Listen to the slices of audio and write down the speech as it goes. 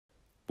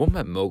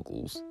Wombat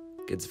Moguls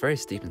gets very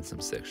steep in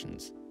some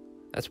sections.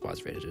 That's why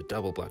it's rated a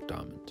double black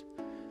diamond.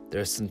 There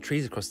are some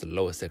trees across the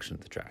lower section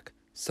of the track.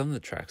 Some of the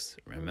tracks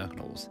are mountain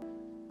knolls.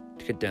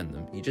 To get down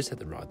them, you just have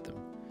to ride them,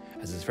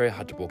 as it's very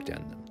hard to walk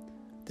down them.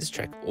 This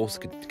track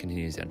also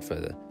continues down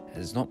further and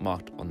is not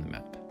marked on the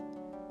map.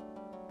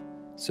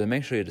 So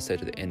make sure you stay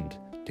to the end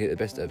to get the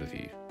best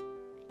overview.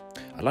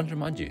 I'd like to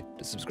remind you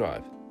to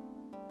subscribe.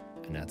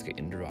 And now to get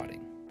into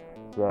riding.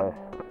 So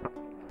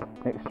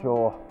make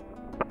sure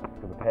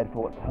you're prepared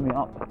for what's coming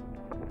up.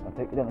 I'll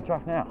take you down the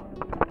track now.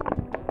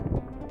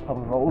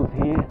 Couple of rollers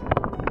here.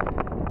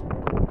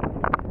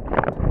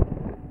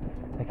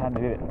 They can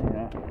be a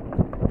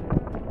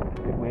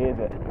bit weird,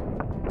 but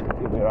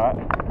it'll be alright.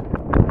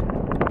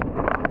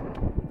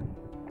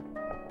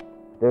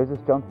 There is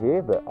this jump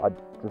here, but I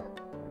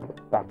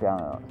just back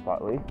down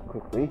slightly,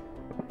 quickly.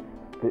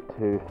 A bit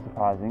too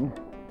surprising.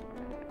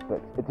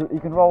 But you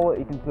can roll it,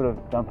 you can sort of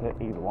jump it,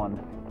 either one.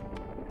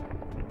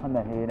 Come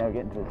down here, now we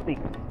get into the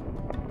steeps.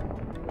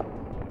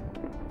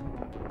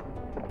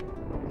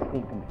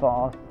 Steep and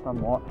fast,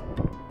 somewhat.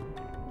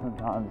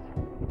 Sometimes.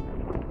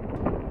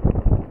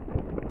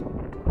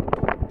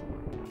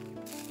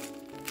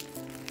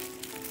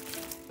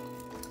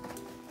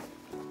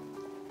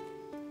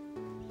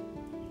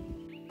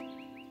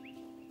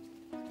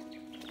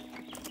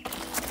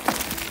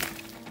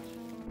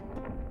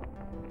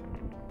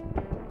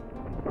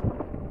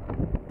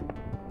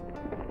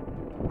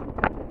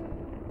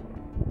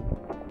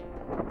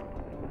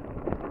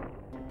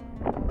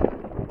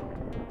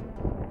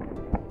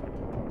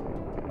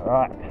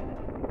 Alright,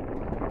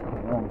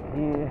 along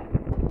here,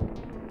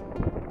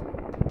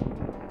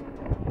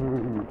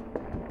 through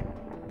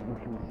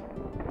bushes,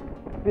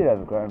 a bit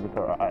overgrown, but it's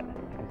alright,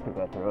 just to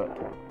go through it.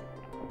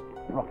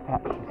 Rock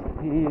patch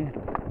just here,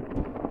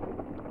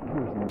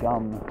 through some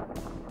gum,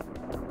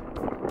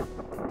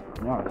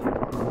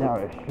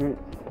 narrow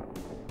shoots,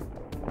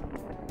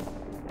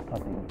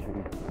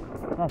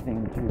 nothing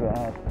too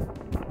bad,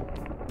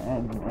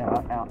 and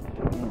now out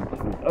into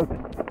the open.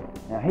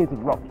 Now here's a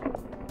rock.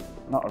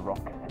 Not a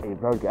rock, a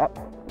road gap,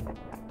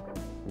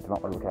 which you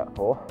might want to look out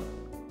for.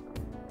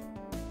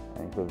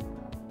 And you sort of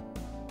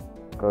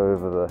go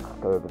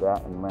over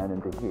that and land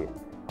into here.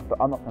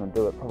 But I'm not going to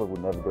do it, probably will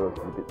never do it,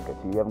 it's a bit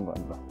sketchy, you haven't got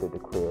enough to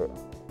clear it.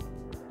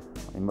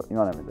 You might end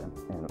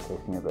up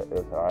tasting it, but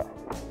it's alright.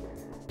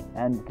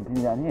 And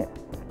continue down here.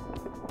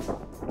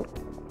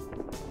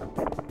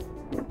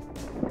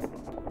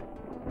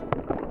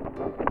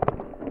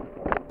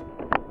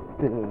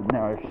 Bit of a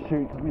narrow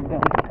chute coming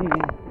down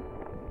here.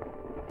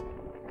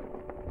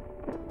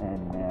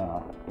 And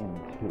now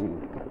into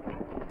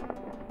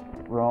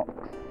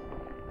rocks.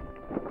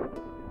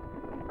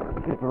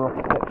 Bit of a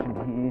rocky section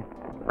here.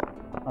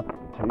 Not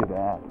too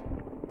bad.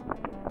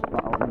 But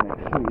I want to make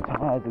sure your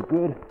tyres are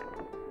good.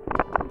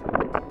 So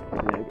you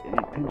don't get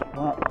any pinch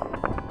flaps.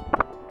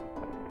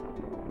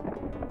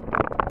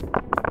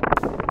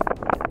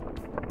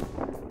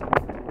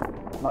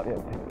 Might be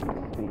able to pick some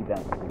speed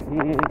down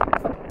through here.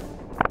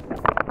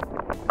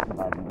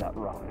 Imagine that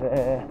rock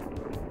there.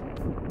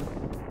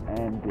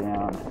 And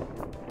down to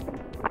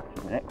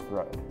the next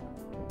road.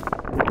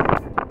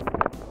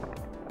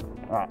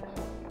 Right,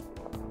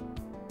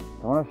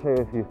 so I want to show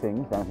you a few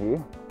things down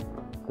here.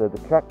 So the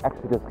track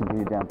actually does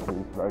continue down to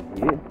this road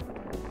here,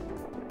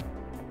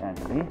 down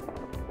here.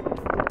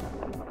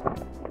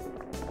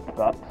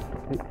 But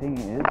the thing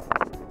is,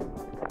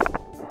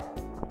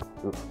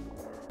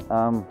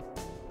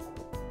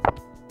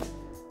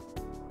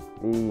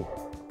 the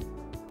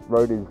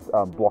road is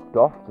blocked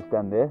off just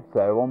down there,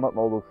 so Wombat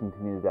Moguls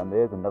continues down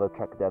there. There's another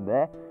track down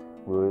there.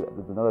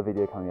 There's another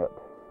video coming up.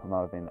 I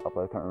might have been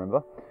uploaded, I can't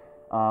remember.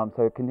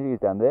 So it continues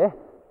down there,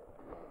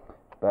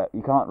 but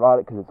you can't ride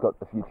it because it's got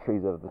a few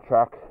trees over the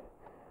track.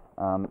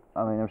 I mean,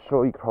 I'm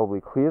sure you could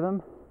probably clear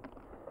them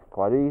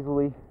quite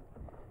easily,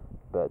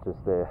 but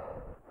just there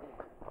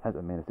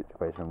hasn't been a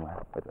situation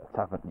where that's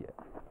happened yet.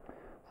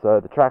 So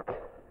the track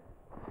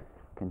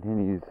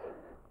continues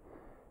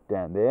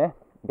down there.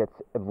 It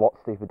gets a lot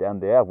steeper down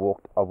there. I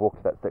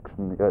walked that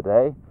section the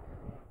other day.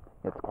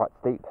 It's quite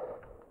steep,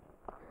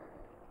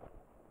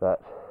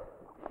 but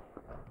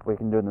what you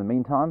can do in the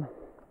meantime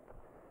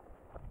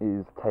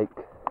is take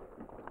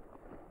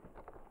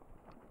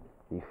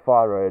the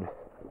fire road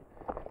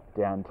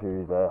down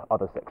to the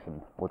other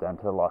section, or down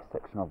to the last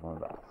section of one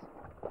of that.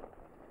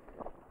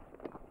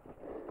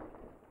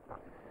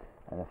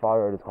 And the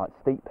fire road is quite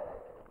steep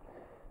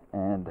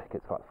and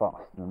gets quite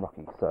fast and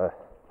rocky, so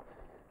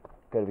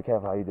got to be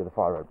careful how you do the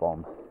fire road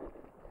bomb.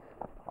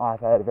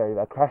 I've had a very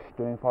bad crash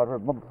doing a fire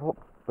road bomb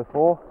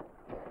before.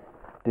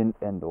 Didn't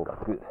end all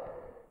that good.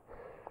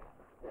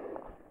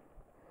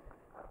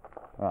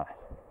 Right.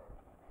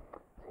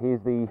 So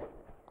here's the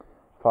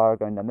fire road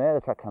going down there.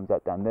 The track comes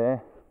out down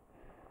there,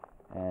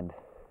 and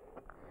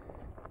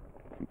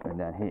keep going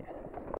down here.